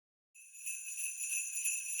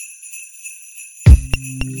When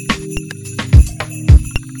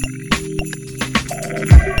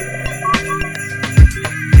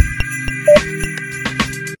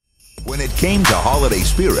it came to holiday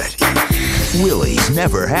spirit, Willie's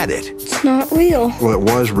never had it. It's not real. Well, it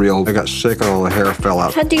was real. I got sick and all the hair fell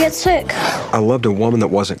out. How'd you get sick? I loved a woman that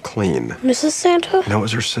wasn't clean. Mrs. Santa? No, it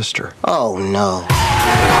was her sister. Oh, no.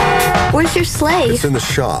 Where's your sleigh? It's in the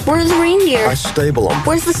shop. Where's the reindeer? I stable them.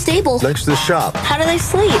 Where's the stable? Next to the shop. How do they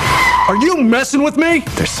sleep? Are you messing with me?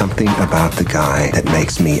 There's something about the guy that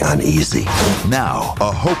makes me uneasy. Now,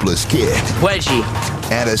 a hopeless kid Wedgie.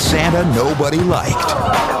 and a Santa nobody liked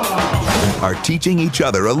are teaching each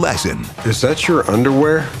other a lesson. Is that your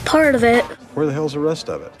underwear? Part of it. Where the hell's the rest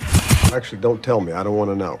of it? Actually, don't tell me. I don't want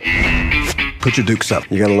to know. Put your dukes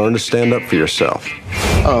up. You gotta learn to stand up for yourself.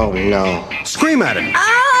 Oh, no. Scream at him.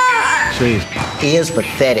 Jeez. He is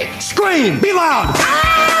pathetic. Scream! Be loud!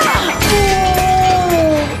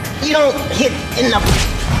 You don't hit in the...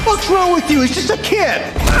 What's wrong with you? He's just a kid.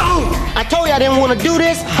 I told you I didn't want to do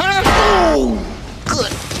this, huh? Oh,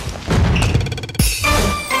 good.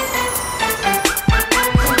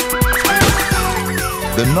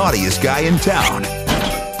 The naughtiest guy in town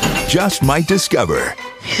just might discover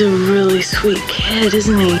He's a really sweet kid,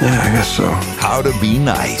 isn't he? Yeah, I guess so. how to be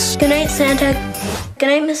nice. Good night, Santa. Good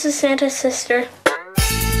night, Mrs. Santa's sister.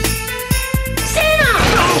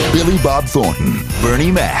 Santa! Billy Bob Thornton,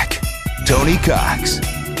 Bernie Mac, Tony Cox.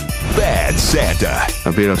 Bad Santa.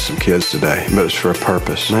 I beat up some kids today, but it's for a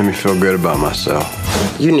purpose. Made me feel good about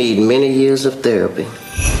myself. You need many years of therapy.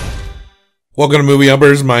 Welcome to Movie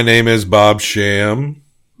Umpers. My name is Bob Sham.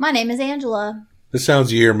 My name is Angela. The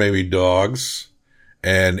sounds you hear may be dogs,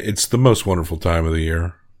 and it's the most wonderful time of the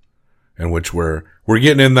year, in which we're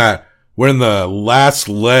getting in that, we're in the last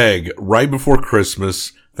leg right before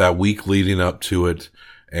Christmas, that week leading up to it,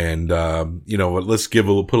 and let's put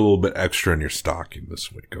a little bit extra in your stocking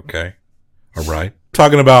this week, okay? All right.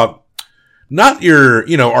 Talking about not your,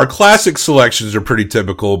 our classic selections are pretty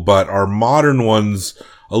typical, but our modern ones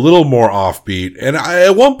a little more offbeat. And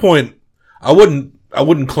at one point, I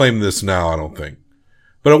wouldn't claim this now, I don't think.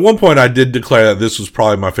 But at one point I did declare that this was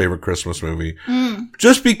probably my favorite Christmas movie.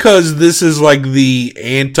 Just because this is like the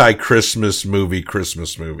anti-Christmas movie,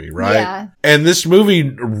 right? Yeah. And this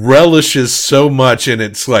movie relishes so much in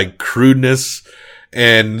its like crudeness,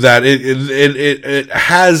 and that it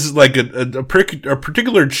has like a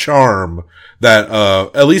particular charm that,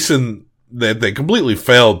 at least that they completely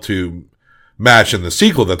failed to match in the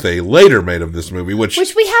sequel that they later made of this movie, which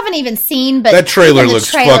we haven't even seen, but that trailer the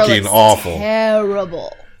looks trailer fucking looks awful.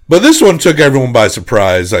 Terrible. But this one took everyone by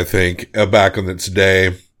surprise, I think, back in its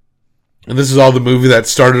day. And this is all the movie that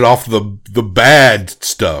started off the bad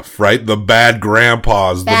stuff, right? The bad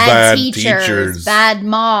grandpas, Bad the bad teachers, bad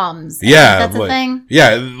moms. Yeah. That's a thing.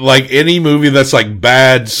 Yeah, like any movie that's like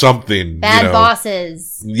bad something. Bad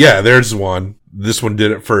bosses. Yeah, there's one. This one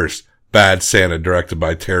did it first. Bad Santa, directed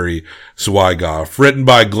by Terry Zwigoff, written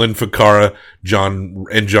by Glenn Ficarra, John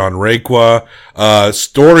Requa.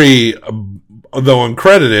 Story, though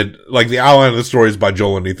uncredited, like the outline of the story is by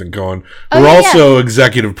Joel and Ethan Coen, who are also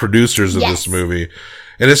executive producers of this movie.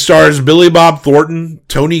 And it stars Billy Bob Thornton,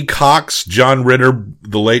 Tony Cox, John Ritter,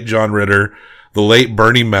 the late John Ritter, the late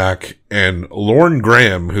Bernie Mac, and Lauren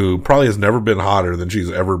Graham, who probably has never been hotter than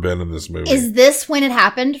she's ever been in this movie. Is this When It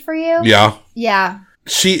Happened for you? Yeah. Yeah.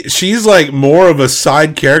 She's like more of a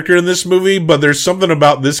side character in this movie, but there's something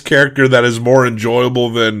about this character that is more enjoyable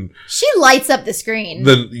than... She lights up the screen.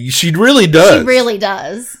 She really does. She really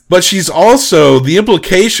does. But she's also, the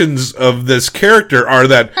implications of this character are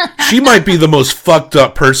that she might be the most fucked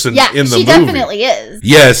up person in the movie. She definitely is.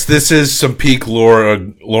 Yes, this is some peak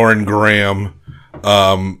Lauren Graham.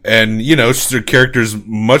 And, her character's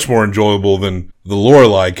much more enjoyable than the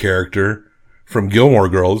Lorelai character from Gilmore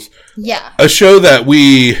Girls. Yeah. A show that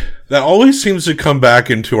always seems to come back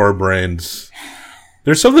into our brains.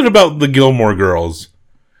 There's something about the Gilmore Girls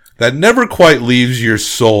that never quite leaves your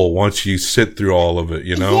soul once you sit through all of it,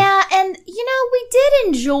 Yeah, and, we did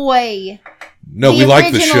enjoy we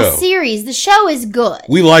like the show. Series. The show is good.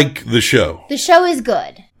 We like the show. The show is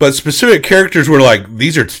good. But specific characters were like,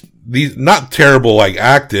 these not terrible, like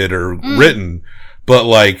acted or written, but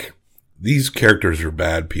like, these characters are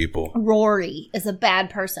bad people. Rory is a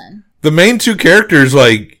bad person. The main two characters,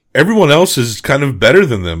 like, everyone else is kind of better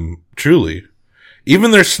than them, truly.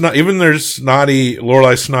 Even their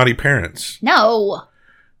Lorelai's snotty parents. No.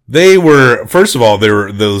 First of all,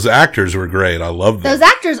 those actors were great. I love them. Those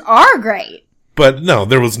actors are great. But no,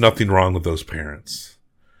 there was nothing wrong with those parents.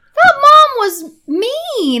 That mom was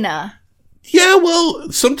mean. Yeah,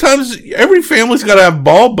 well, sometimes every family's got to have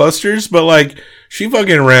ball busters, but like, She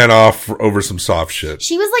fucking ran off over some soft shit.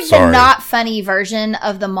 She was like Sorry. the not funny version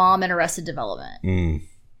of the mom in Arrested Development.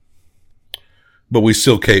 But we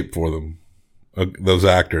still cape for them. Those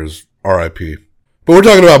actors, R.I.P. But we're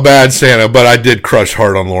talking about Bad Santa, but I did crush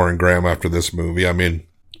hard on Lauren Graham after this movie. I mean,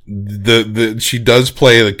 she does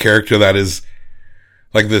play the character that is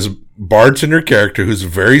like this bartender character who's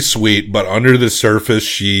very sweet, but under the surface,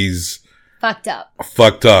 she's Fucked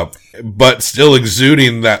up. But still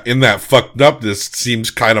exuding that in that fucked upness seems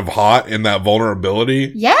kind of hot in that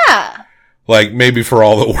vulnerability. Yeah. Like maybe for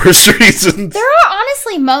all the worst reasons. There are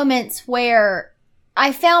honestly moments where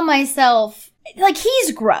I found myself, like,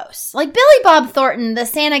 he's gross. Like, Billy Bob Thornton, the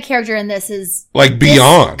Santa character in this is like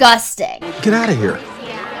beyond disgusting. Get out of here.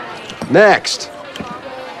 Next.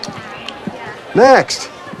 Next.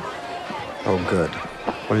 Oh, good.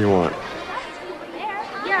 What do you want?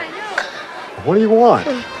 What do you want?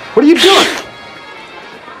 What are you doing?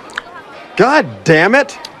 God damn it.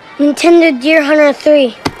 Nintendo Deer Hunter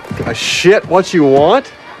 3. Shit, what you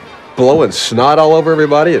want? Blowing snot all over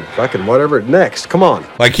everybody and fucking whatever. Next, come on.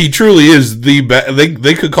 Like he truly is the best.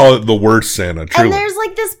 They could call it the worst Santa. Truly. And there's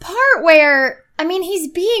like this part where, I mean,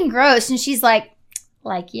 he's being gross and she's like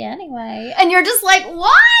you anyway. And you're just like,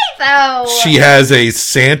 why though? She has a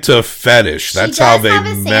Santa fetish. That's how they met. She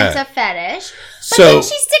does have a Santa fetish. But So- then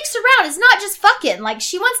she sticks around. It's not just fucking. Like,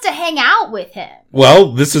 she wants to hang out with him.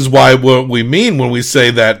 Well, this is why what we mean when we say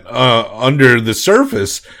that under the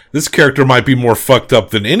surface, this character might be more fucked up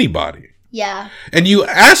than anybody. Yeah. And you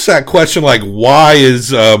ask that question like, why is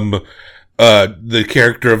the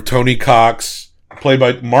character of Tony Cox, played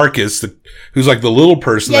by Marcus, who's like the little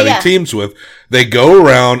person that he teams with, they go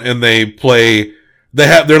around and they play.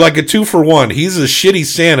 They're like a 2-for-1. He's a shitty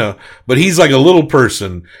Santa, but he's like a little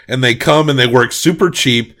person, and they come and they work super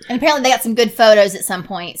cheap. And apparently they got some good photos at some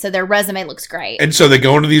point, so their resume looks great. And so they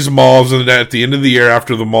go into these malls, and at the end of the year,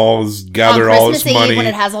 after the mall has gathered all its money, when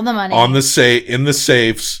it has all the money on the in the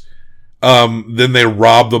safes, then they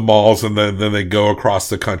rob the malls, and then they go across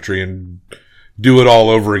the country and do it all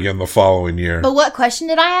over again the following year. But what question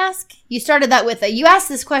did I ask? You started that with you asked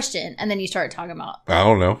this question, and then you started talking about. I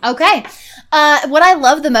don't know. Okay. What I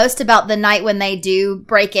love the most about the night when they do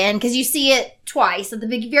break in, because you see it twice, at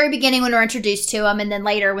the very beginning when we're introduced to them, and then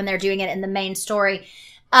later when they're doing it in the main story.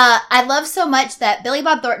 I love so much that Billy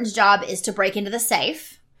Bob Thornton's job is to break into the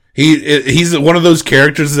safe. He's one of those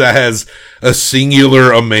characters that has a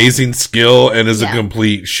singular amazing skill and is a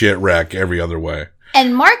complete shit wreck every other way.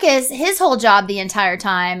 And Marcus, his whole job the entire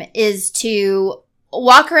time is to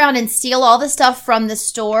walk around and steal all the stuff from the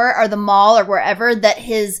store or the mall or wherever that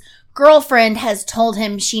his girlfriend has told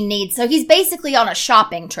him she needs. So he's basically on a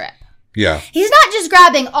shopping trip. Yeah. He's not just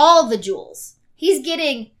grabbing all the jewels. He's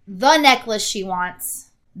getting the necklace she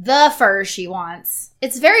wants, the furs she wants.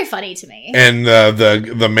 It's very funny to me. And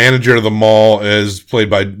the manager of the mall is played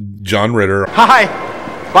by John Ritter. Hi,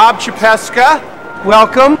 Bob Chapeska.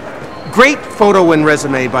 Welcome. Great photo and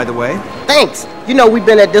resume, by the way. Thanks. You know, we've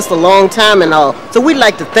been at this a long time and all, so we'd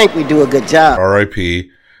like to think we do a good job.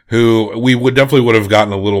 R.I.P. Who we would have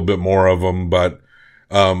gotten a little bit more of him, but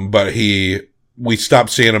we stopped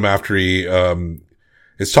seeing him after he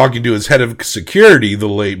is talking to his head of security, the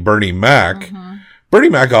late Bernie Mac. Mm-hmm. Bernie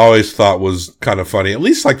Mac I always thought was kind of funny, at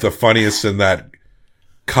least like the funniest in that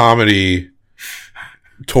comedy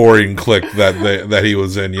touring clique that he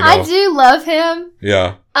was in, you know. I do love him.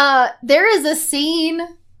 Yeah. There is a scene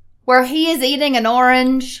where he is eating an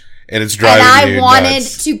orange. And it's driving me And I wanted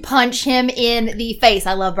nuts. to punch him in the face.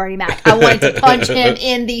 I love Bernie Mac. I wanted to punch him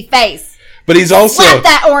in the face. But he's also Slap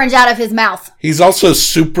that orange out of his mouth. He's also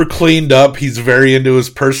super cleaned up. He's very into his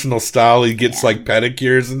personal style. He gets like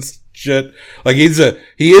pedicures and shit. Like he is a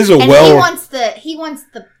And he wants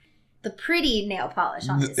the pretty nail polish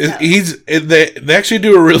on his toes. They actually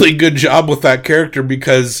do a really good job with that character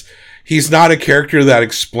because he's not a character that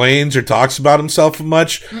explains or talks about himself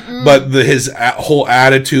much, but his whole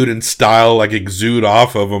attitude and style like exude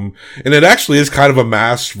off of him. And it actually is kind of a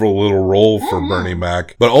masterful little role for Bernie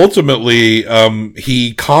Mac. But ultimately,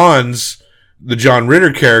 he cons the John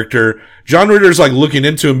Ritter character. John Ritter's like looking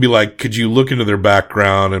into him and be like, could you look into their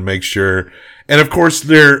background and make sure? And of course,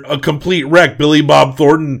 they're a complete wreck. Billy Bob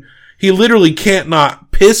Thornton, he literally can't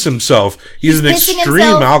not piss himself. He's an extreme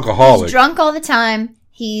alcoholic. He's drunk all the time.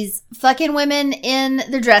 He's fucking women in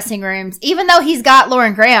the dressing rooms. Even though he's got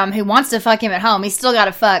Lauren Graham who wants to fuck him at home, he's still got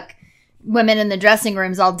to fuck women in the dressing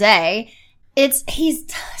rooms all day. He's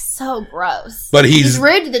so gross. But he's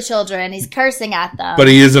rude to the children. He's cursing at them. But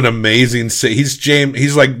he is an amazing.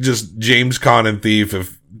 He's like just James Caan and Thief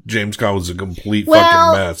if James Caan was a complete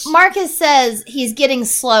fucking mess. Marcus says he's getting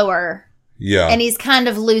slower Yeah. And he's kind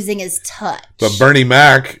of losing his touch. But Bernie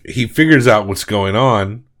Mac, he figures out what's going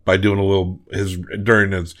on by doing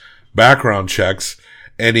during his background checks,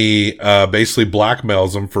 and he basically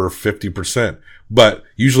blackmails them for 50%. But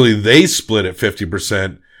usually they split at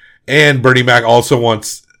 50%, and Bernie Mac also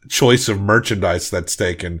wants choice of merchandise that's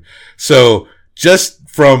taken. So just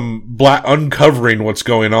from uncovering what's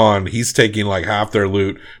going on, he's taking like half their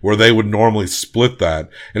loot where they would normally split that.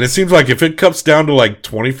 And it seems like if it cuts down to like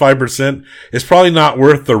 25%, it's probably not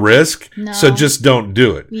worth the risk. No. So just don't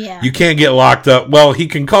do it. Yeah. You can't get locked up. Well, he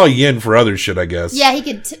can call you in for other shit, I guess. Yeah, he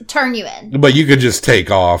could turn you in. But you could just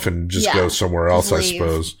take off and just go somewhere else, I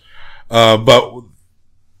suppose. But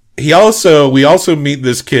we also meet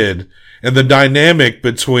this kid, and the dynamic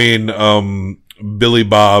between Billy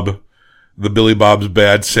Bob, the Billy Bob's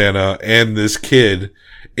Bad Santa, and this kid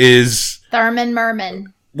is Thurman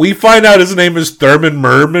Merman. We find out his name is Thurman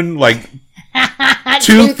Merman like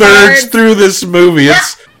 2/3 through this movie.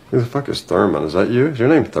 It's Who the fuck is Thurman? Is that you? Is your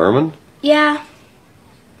name Thurman? Yeah.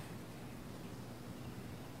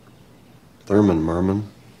 Thurman Merman?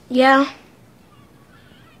 Yeah.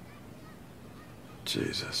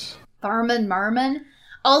 Jesus. Thurman Merman.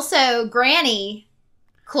 Also, Granny,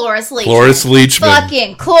 Cloris Leachman. Cloris Leachman.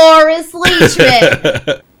 Fucking Cloris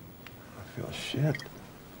Leachman. I feel shit.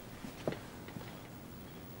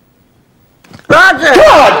 Roger!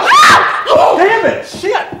 Oh, damn it!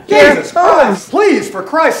 Shit! Jesus Christ! Please, for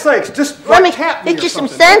Christ's sakes, just Let me tap make or you some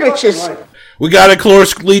something. sandwiches. We got a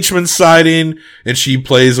Cloris Leachman sighting, and she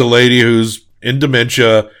plays a lady who's in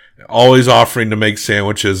dementia, always offering to make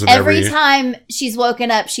sandwiches. And Every time she's woken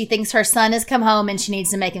up, she thinks her son has come home and she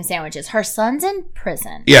needs to make him sandwiches. Her son's in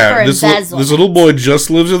prison. Yeah, for this embezzlement. little boy just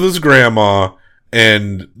lives with his grandma,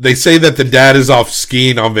 and they say that the dad is off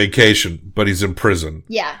skiing on vacation, but he's in prison.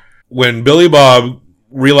 Yeah. When Billy Bob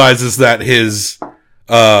realizes that his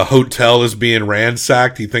hotel is being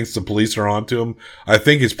ransacked, he thinks the police are onto him. I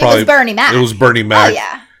think it's probably It was Bernie Mac. It was Bernie Mac. Oh,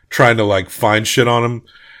 yeah. Trying to like find shit on him.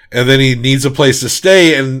 And then he needs a place to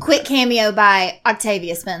stay, and Quick cameo by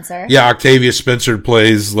Octavia Spencer. yeah, Octavia Spencer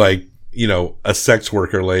plays like, a sex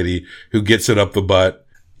worker lady who gets it up the butt.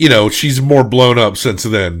 She's more blown up since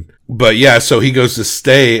then. But yeah, so he goes to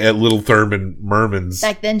stay at Little Thurman Merman's.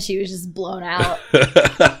 Back then, she was just blown out.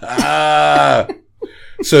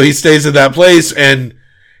 So he stays at that place, and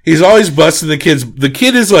he's always busting the kids. The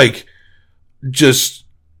kid is like just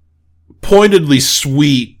pointedly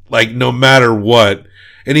sweet, like no matter what.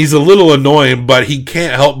 And he's a little annoying, but he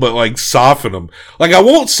can't help but like soften him. Like, I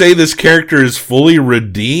won't say this character is fully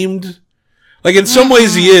redeemed. Like, in some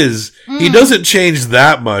ways he is. He doesn't change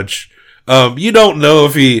that much. You don't know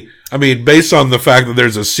if based on the fact that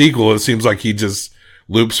there's a sequel, it seems like he just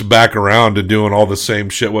loops back around to doing all the same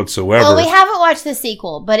shit whatsoever. Well, we haven't watched the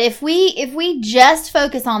sequel, but if we just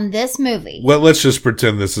focus on this movie. Well, let's just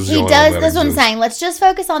pretend this is the He only does, one that that's what I'm exists. saying. Let's just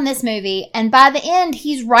focus on this movie. And by the end,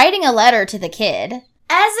 he's writing a letter to the kid.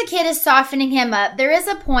 As the kid is softening him up, there is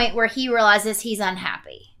a point where he realizes he's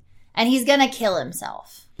unhappy. And he's gonna kill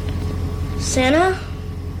himself. Santa?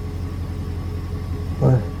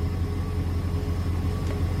 What?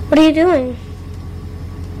 What are you doing?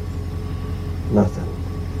 Nothing.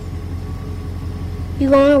 You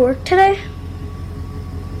going to work today?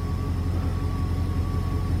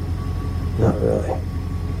 Not really.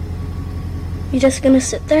 You just gonna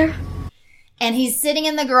sit there? And he's sitting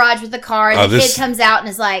in the garage with the car, and Oh, the kid comes out and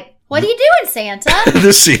is like, "What are you doing, Santa?"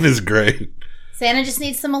 This scene is great. Santa just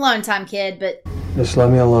needs some alone time, kid, but Just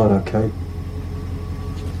let me alone, okay?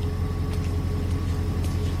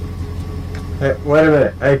 Hey, wait a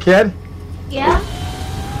minute. Hey, kid? Yeah?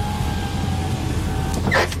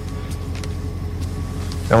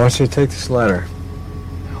 I want you to take this letter.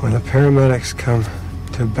 When the paramedics come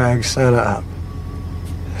to bag Santa up,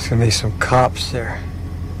 there's gonna be some cops there.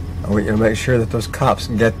 I want you to make sure that those cops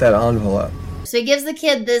get that envelope. so he gives the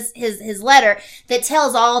kid his letter that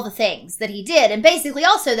tells all the things that he did, and basically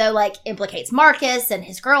also though like implicates Marcus and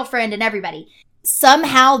his girlfriend and everybody.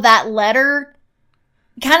 Somehow that letter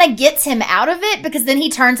kind of gets him out of it, because then he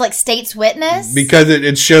turns like state's witness. Because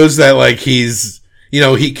it shows that like he's,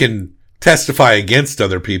 he can testify against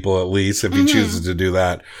other people at least if he chooses to do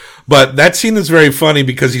that. But that scene is very funny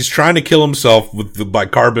because he's trying to kill himself by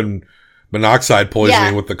carbon monoxide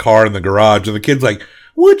poisoning with the car in the garage, and the kid's like,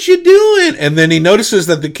 "What you doing?" And then he notices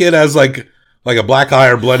that the kid has like a black eye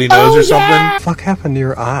or bloody nose or something. What the fuck happened to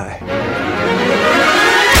your eye?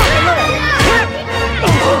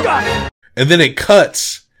 And then it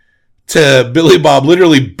cuts to Billy Bob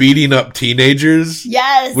literally beating up teenagers.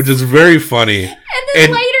 Yes. Which is very funny. And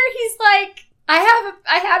then later he's like, I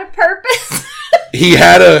had a purpose. He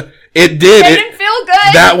had It did. It didn't feel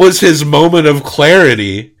good. That was his moment of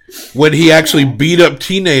clarity when he actually beat up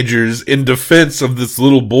teenagers in defense of this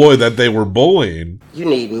little boy that they were bullying. You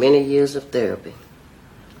need many years of therapy.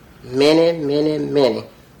 Many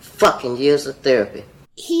fucking years of therapy.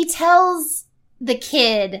 He tells the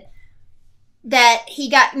kid that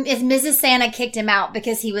Mrs. Santa kicked him out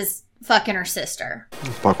because he was fucking her sister.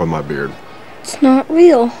 Fuck with my beard. It's not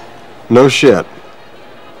real. No shit.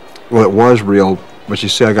 Well, it was real, but you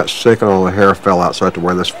see, I got sick and all the hair fell out, so I had to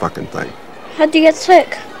wear this fucking thing. How'd you get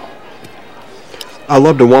sick? I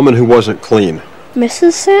loved a woman who wasn't clean.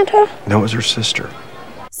 Mrs. Santa? No, it was her sister.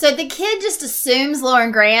 So the kid just assumes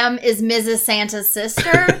Lauren Graham is Mrs. Santa's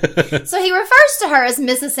sister. So he refers to her as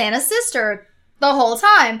Mrs. Santa's sister the whole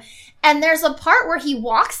time. And there's a part where he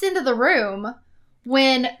walks into the room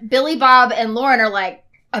when Billy Bob and Lauren are like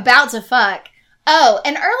about to fuck. Oh,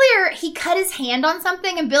 and earlier he cut his hand on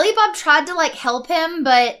something and Billy Bob tried to like help him,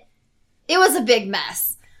 but it was a big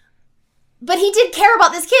mess. But he did care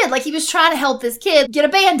about this kid. Like he was trying to help this kid get a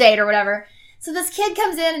Band-Aid or whatever. So this kid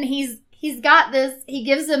comes in and he's got this, he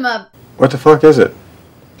gives him a... What the fuck is it?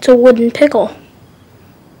 It's a wooden pickle.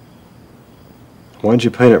 Why'd you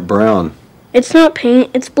paint it brown? It's not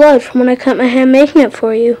paint, it's blood from when I cut my hand making it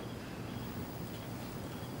for you.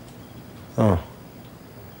 Oh.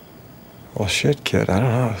 Well, shit, kid, I don't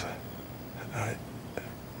know.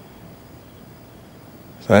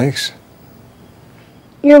 Thanks.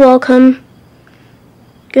 You're welcome.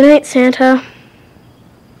 Good night, Santa.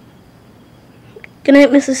 Good night,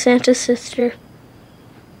 Mrs. Santa's sister.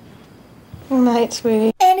 Good night,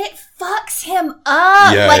 sweetie. And it fucks him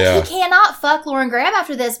up. Yeah. He cannot fuck Lauren Graham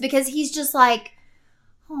after this because he's just like,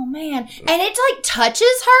 oh man. And it like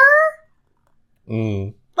touches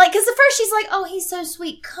her. Like, because at first she's like, oh, he's so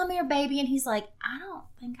sweet. Come here, baby. And he's like, I don't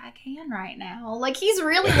think I can right now. Like, he's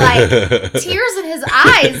really like tears in his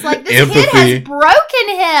eyes. Like, this kid has broken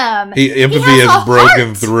him. Empathy has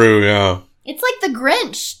broken through, yeah. It's like the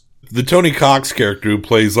Grinch. The Tony Cox character who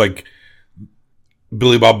plays like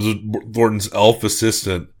Billy Bob Thornton's elf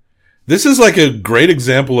assistant. This is like a great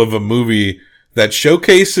example of a movie that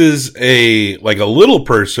showcases a little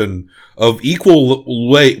person of equal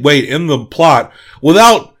weight in the plot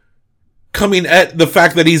without coming at the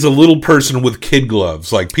fact that he's a little person with kid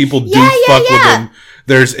gloves. Like people do fuck with him.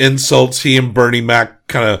 There's insults. He and Bernie Mac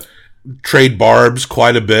kind of trade barbs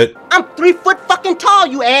quite a bit. I'm 3 foot fucking tall,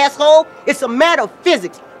 you asshole. It's a matter of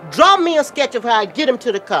physics. Draw me a sketch of how I get him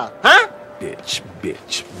to the car, huh? Bitch.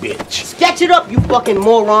 Sketch it up, you fucking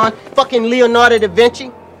moron. Fucking Leonardo da Vinci.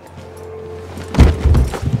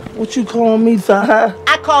 What you calling me, Zaha?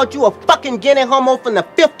 I called you a fucking guinea homo from the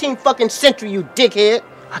 15th fucking century, you dickhead.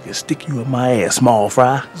 I can stick you in my ass, small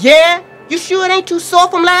fry. Yeah? You sure it ain't too sore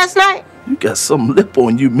from last night? You got some lip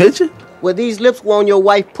on you, midget. Well, these lips were on your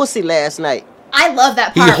wife's pussy last night. I love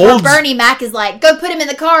that part where Bernie Mac is like, go put him in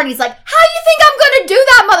the car, and he's like, how you think I'm gonna do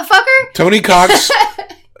that, motherfucker?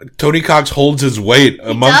 Tony Cox holds his weight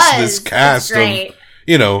amongst this cast of,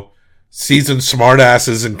 seasoned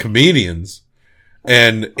smartasses and comedians.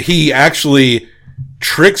 And he actually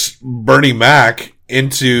tricks Bernie Mac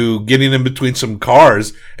into getting in between some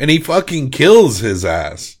cars, and he fucking kills his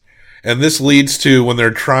ass. And this leads to when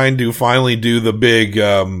they're trying to finally do the big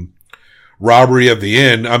robbery at the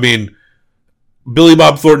end. I mean, Billy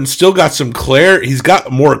Bob Thornton still got some he's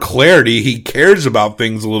got more clarity. He cares about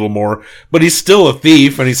things a little more, but he's still a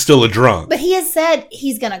thief and he's still a drunk. But he has said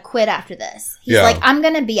he's going to quit after this. He's like, I'm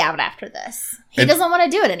going to be out after this. He doesn't want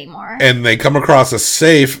to do it anymore. And they come across a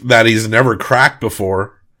safe that he's never cracked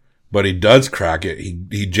before, but he does crack it.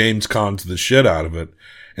 He James Caans the shit out of it.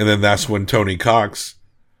 And then that's when Tony Cox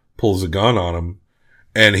pulls a gun on him.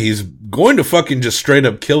 And he's going to fucking just straight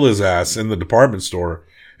up kill his ass in the department store.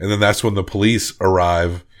 And then that's when the police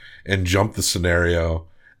arrive and jump the scenario.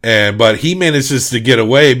 But he manages to get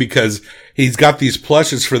away because he's got these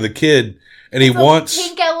plushes for the kid, and he wants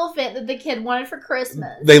pink elephant that the kid wanted for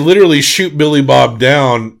Christmas. They literally shoot Billy Bob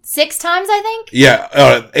down 6 times, I think.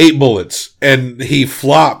 Yeah, 8 bullets, and he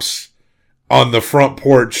flops on the front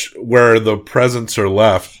porch where the presents are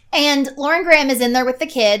left. And Lauren Graham is in there with the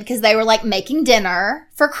kid because they were like making dinner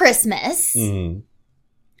for Christmas. Mm-hmm.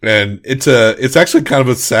 And it's actually kind of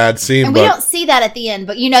a sad scene. And we don't see that at the end,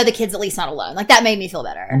 but the kid's at least not alone. Like, that made me feel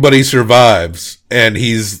better. But he survives, and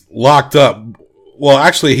he's locked up. Well,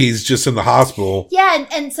 actually, he's just in the hospital. Yeah,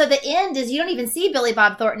 and so the end is, you don't even see Billy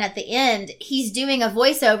Bob Thornton at the end. He's doing a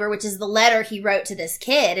voiceover, which is the letter he wrote to this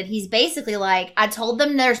kid. And he's basically like, I told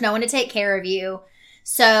them there's no one to take care of you.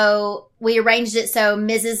 So we arranged it so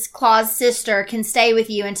Mrs. Claus' sister can stay with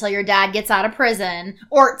you until your dad gets out of prison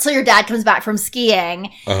or till your dad comes back from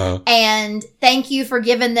skiing. And thank you for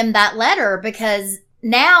giving them that letter, because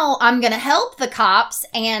now I'm going to help the cops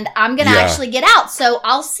and I'm going to actually get out. So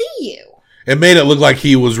I'll see you. It made it look like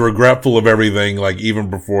he was regretful of everything, like even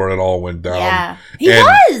before it all went down. Yeah, he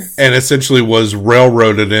was. And essentially was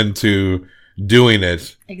railroaded into doing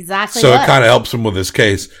it. Exactly. So it kind of helps him with his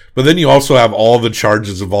case. But then you also have all the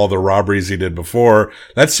charges of all the robberies he did before.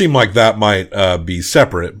 That seemed like that might be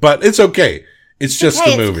separate, but it's okay. It's just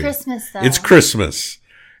the movie. It's Christmas, though. It's Christmas.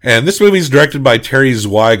 And this movie is directed by Terry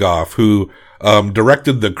Zwigoff, who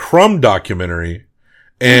directed the Crumb documentary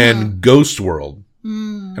and Ghost World.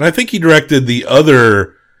 And I think he directed the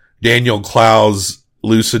other Daniel Clowes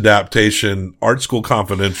loose adaptation, Art School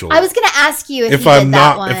Confidential. I was going to ask you if you did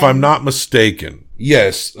that one. If I'm not mistaken.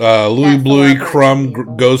 Yes, Louis Bluey,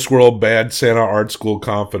 Crumb, Ghost World, Bad Santa, Art School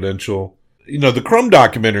Confidential. You know, the Crumb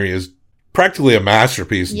documentary is practically a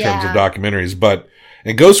masterpiece in terms of documentaries,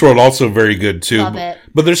 and Ghost World also very good too. Love it.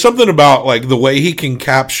 But there's something about like the way he can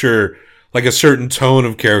capture like a certain tone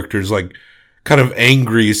of characters, like kind of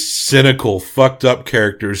angry, cynical, fucked up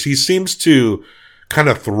characters. He seems to kind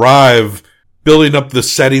of thrive building up the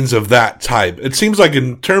settings of that type. It seems like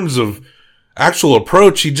in terms of actual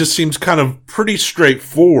approach, he just seems kind of pretty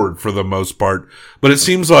straightforward for the most part. But it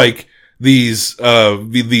seems like these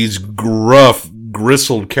gruff,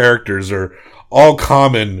 gristled characters are all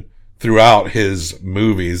common throughout his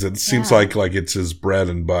movies. It seems like it's his bread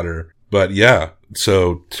and butter. But yeah,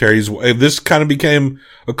 so this kind of became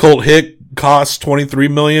a cult hit. Cost $23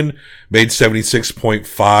 million, made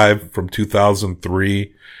 $76.5 from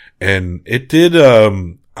 2003, and it did.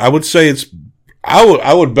 I would say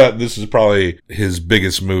I would bet this is probably his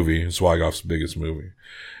biggest movie, Zwigoff's biggest movie.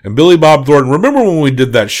 And Billy Bob Thornton. Remember when we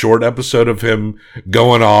did that short episode of him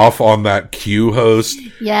going off on that Q host?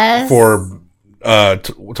 Yes. For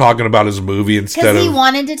talking about his movie instead of because he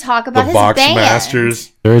wanted to talk about his Box band.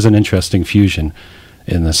 Masters. There is an interesting fusion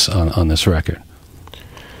in this on this record.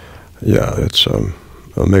 Yeah, it's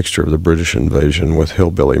a mixture of the British invasion with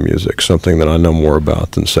hillbilly music, something that I know more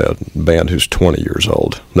about than, say, a band who's 20 years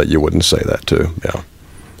old, that you wouldn't say that to. Yeah.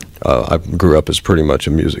 I grew up as pretty much a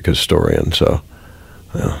music historian, so,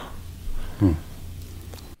 yeah.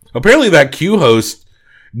 Apparently that Q host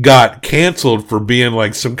got canceled for being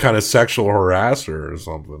like some kind of sexual harasser or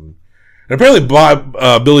something. And apparently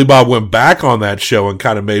Billy Bob went back on that show and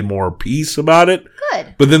kind of made more peace about it.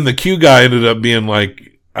 Good. But then the Q guy ended up being like,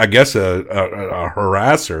 I guess a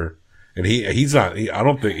harasser, and he's not. I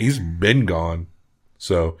don't think he's been gone.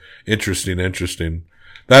 So interesting.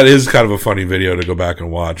 That is kind of a funny video to go back and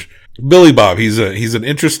watch. Billy Bob, he's an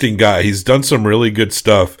interesting guy. He's done some really good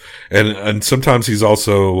stuff, and sometimes he's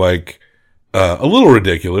also like a little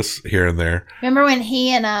ridiculous here and there. Remember when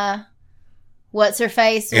he and what's her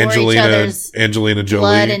face wore each other's Angelina Jolie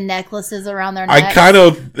blood and necklaces around their necks? I kind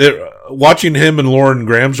of watching him and Lauren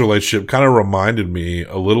Graham's relationship kind of reminded me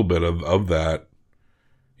a little bit of that,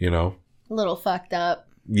 you know. A little fucked up.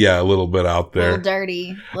 Yeah, a little bit out there. A little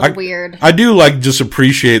dirty. A little weird. I do like just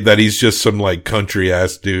appreciate that he's just some like country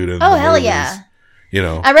ass dude. In oh, hell yeah. You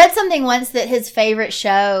know. I read something once that his favorite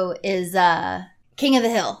show is King of the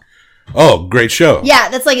Hill. Oh, great show. Yeah,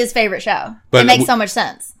 that's like his favorite show. It makes so much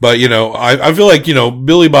sense. But, you know, I feel like, you know,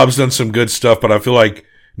 Billy Bob's done some good stuff, but I feel like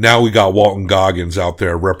now we got Walton Goggins out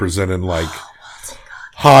there representing like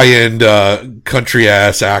high-end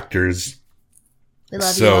country-ass actors. We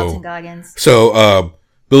love you, Walton Goggins. So,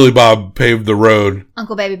 Billy Bob paved the road.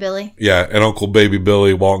 Uncle Baby Billy. Yeah, and Uncle Baby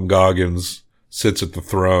Billy, Walton Goggins, sits at the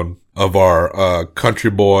throne of our country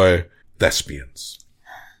boy thespians.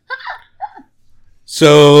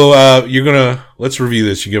 So, let's review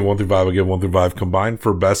this. You give 1 through 5, I give 1 through 5 combined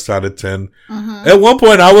for best out of 10. Mm-hmm. At one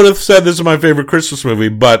point, I would have said this is my favorite Christmas movie,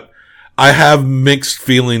 but I have mixed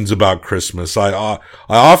feelings about Christmas. I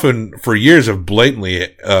often, for years, have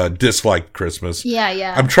blatantly disliked Christmas.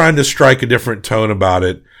 Yeah. I'm trying to strike a different tone about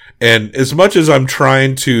it. And as much as I'm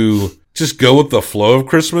trying to just go with the flow of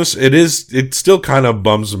Christmas, it still kind of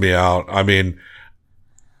bums me out. I mean,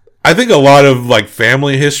 I think a lot of like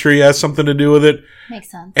family history has something to do with it.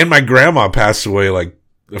 Makes sense. And my grandma passed away like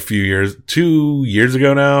 2 years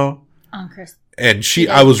ago now. On Christmas. And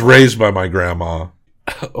I was raised by my grandma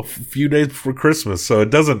a few days before Christmas, so it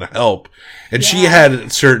doesn't help. And she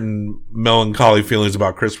had certain melancholy feelings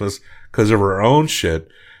about Christmas because of her own shit.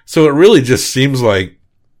 So it really just seems like,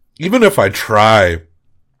 even if I try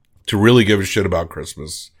to really give a shit about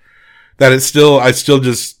Christmas, that I still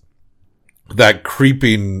just, that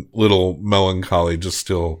creeping little melancholy just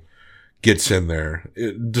still gets in there,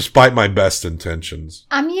 despite my best intentions.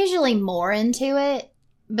 I'm usually more into it,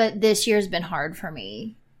 but this year's been hard for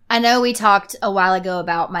me. I know we talked a while ago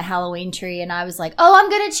about my Halloween tree, and I was like, oh, I'm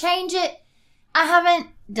going to change it. I haven't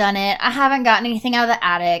done it. I haven't gotten anything out of the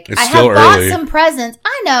attic. It's I still have bought early. some presents.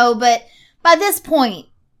 I know, but by this point,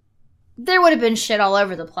 there would have been shit all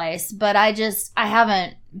over the place. But I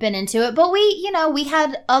haven't been into it. But we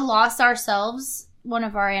had a loss ourselves. One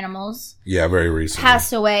of our animals. Yeah, very recently.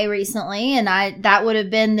 Passed away recently, and that would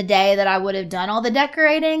have been the day that I would have done all the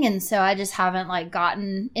decorating, and so I just haven't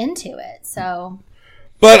gotten into it. So,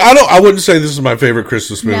 but I wouldn't say this is my favorite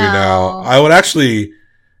Christmas movie now. I would actually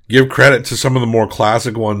give credit to some of the more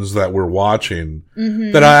classic ones that we're watching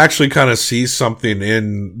that I actually kind of see something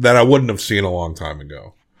in that I wouldn't have seen a long time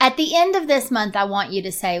ago. At the end of this month, I want you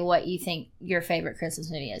to say what you think your favorite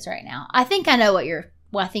Christmas movie is right now. I think I know what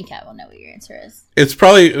I think I will know what your answer is. It'd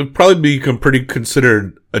probably become pretty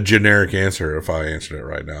considered a generic answer if I answered it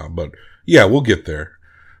right now. But yeah, we'll get there.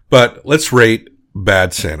 But let's rate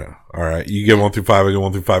Bad Santa. All right. You give 1 through 5, I give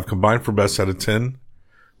 1 through 5 combined for best out of 10.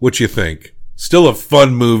 What you think? Still a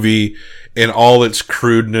fun movie in all its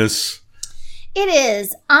crudeness. It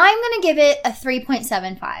is. I'm going to give it a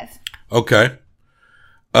 3.75. Okay.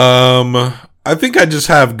 I think I just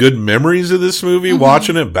have good memories of this movie,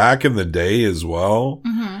 watching it back in the day as well.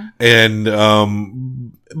 And,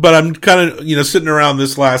 but I'm kind of, sitting around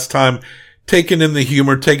this last time, taking in the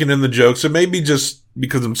humor, taking in the jokes. It may be just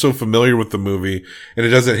because I'm so familiar with the movie and it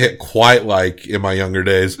doesn't hit quite like in my younger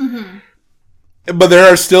days. But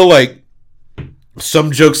there are still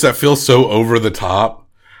some jokes that feel so over the top.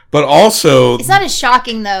 But also, it's not as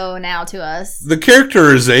shocking though now to us. The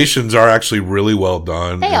characterizations are actually really well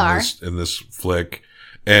done. They are in this flick,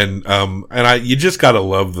 and you just gotta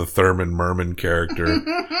love the Thurman Merman character.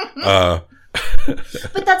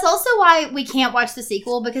 But that's also why we can't watch the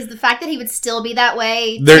sequel, because the fact that he would still be that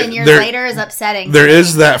way 10 years later is upsetting. There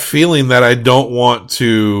is that feeling that I don't want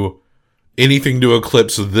anything to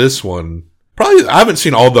eclipse this one. Probably, I haven't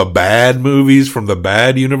seen all the bad movies from the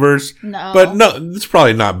bad universe. No. But no, it's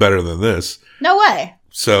probably not better than this. No way.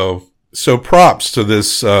 So props to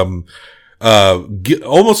this, almost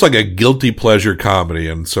like a guilty pleasure comedy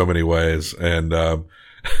in so many ways. And,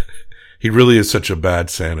 he really is such a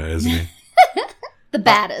bad Santa, isn't he? The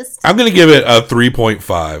baddest. I'm going to give it a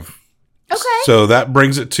 3.5. Okay. So that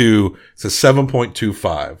brings it to, it's a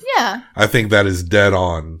 7.25. Yeah. I think that is dead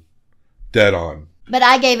on. Dead on. But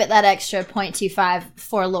I gave it that extra 0.25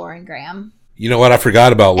 for Lauren Graham. You know what? I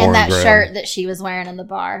forgot about Lauren Graham. And that shirt that she was wearing in the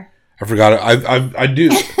bar. I forgot it. I do.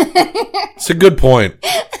 It's a good point.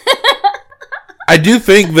 I do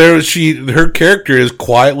think her character is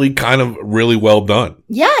quietly kind of really well done.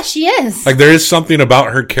 Yeah, she is. There is something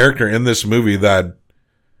about her character in this movie that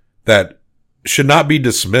should not be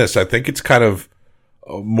dismissed. I think it's kind of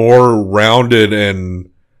more rounded and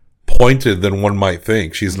pointed than one might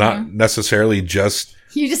think. She's not necessarily just.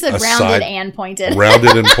 You just said rounded and pointed.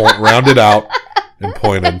 Rounded and rounded out and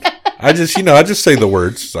pointed. I just say the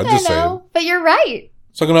words. I just say it. But you're right.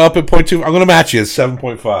 So I'm going to up at 0.2. I'm going to match you at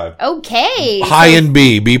 7.5. Okay. High in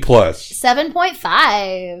B plus.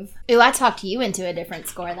 7.5. Ooh, I talked you into a different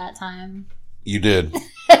score that time. You did.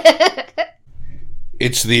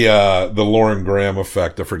 It's the Lauren Graham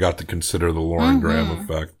effect. I forgot to consider the Lauren Graham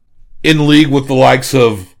effect. In league with the likes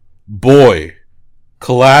of Boy,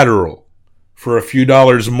 Collateral, For a Few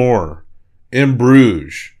Dollars More, In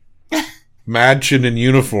Bruges, Mansion in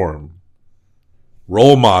Uniform,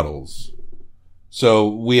 Role Models. So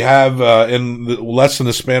we have, in less than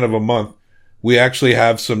the span of a month, we actually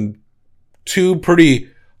have two pretty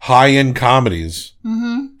high-end comedies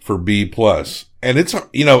for B+. And it's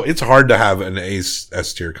hard to have an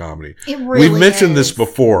S tier comedy. It really We've mentioned is. this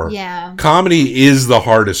before. Yeah. Comedy is the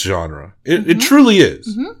hardest genre. It truly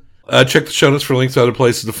is. Check the show notes for links to other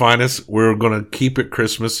places to find us. We're going to keep it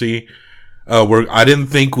Christmassy. I didn't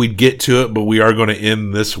think we'd get to it, but we are going to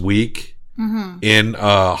end this week in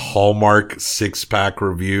a Hallmark 6-pack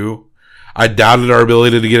review. I doubted our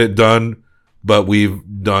ability to get it done, but we've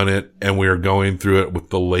done it, and we are going through it with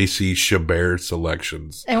the Lacey Chabert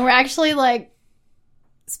selections. And we're actually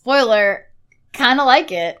spoiler, kind of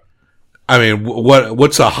like it. I mean,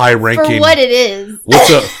 what's a high ranking? For what it is.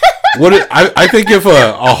 I think if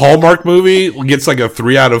a Hallmark movie gets a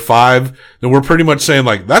 3 out of 5, then we're pretty much saying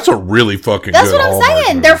that's a really fucking That's good what I'm Hallmark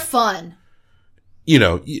saying. movie. They're fun.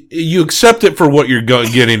 You accept it for what you're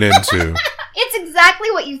getting into. It's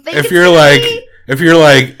exactly what you think if it's you're gonna be. if you're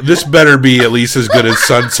like, this better be at least as good as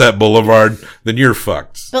Sunset Boulevard, then you're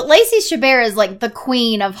fucked. But Lacey Chabert is like the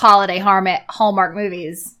queen of holiday Hallmark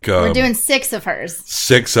movies. We're doing 6 of hers.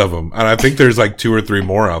 6 of them. And I think there's like 2 or 3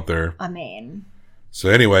 more out there. I mean. So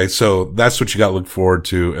anyway, so that's what you got to look forward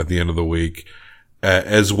to at the end of the week.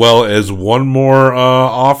 As well as one more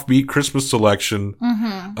offbeat Christmas selection.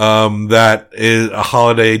 That is a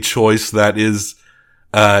holiday choice that is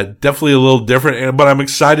definitely a little different, but I'm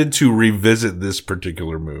excited to revisit this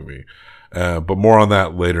particular movie. But more on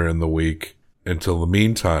that later in the week. Until the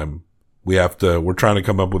meantime, we're trying to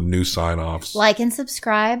come up with new sign-offs. Like and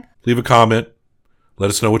subscribe. Leave a comment.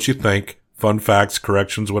 Let us know what you think. Fun facts,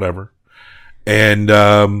 corrections, whatever. And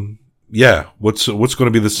what's going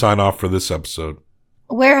to be the sign-off for this episode?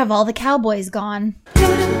 Where have all the cowboys gone?